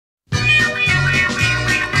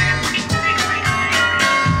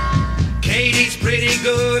pretty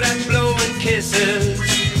good at blowing kisses,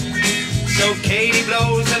 so Katie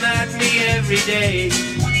blows them at me every day.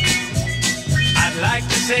 I'd like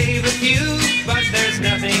to save a few, but there's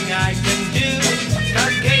nothing I can do,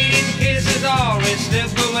 'cause Katie's kisses always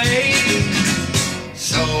slip away.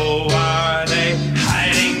 So are they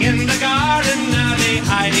hiding in the garden? Are they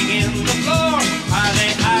hiding in the floor? Are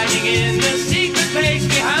they hiding in the secret place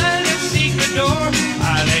behind a secret door?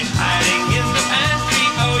 Are they hiding in the pantry?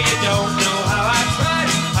 Oh, you don't know how I've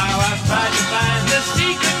tried to find the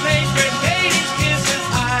secret place where Katie's kisses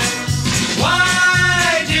hide.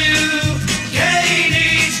 Why do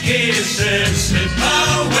Katie's kisses slip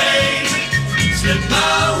away, slip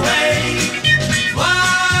away?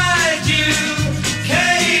 Why do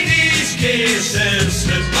Katie's kisses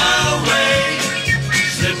slip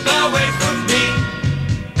away from me?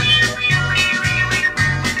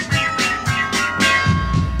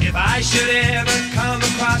 If I should ever come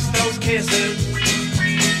across those kisses,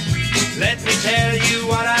 let me tell you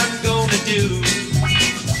what I'm gonna do.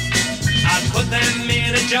 I'll put them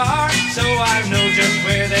in a jar so I know just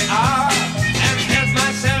where they are, and help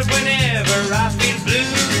myself whenever I feel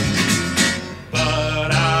blue. But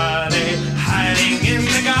are they hiding in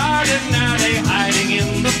the garden? Are they hiding in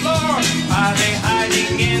the floor? Are they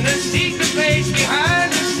hiding in a secret place behind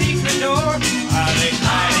a secret door? Are they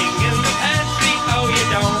hiding in the pantry? Oh, you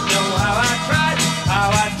don't know how I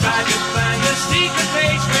tried to find the secret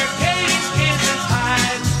place where Katie's kisses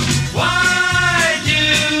hide. Why do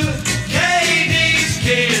Katie's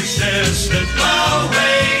kisses slip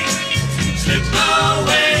away, slip away?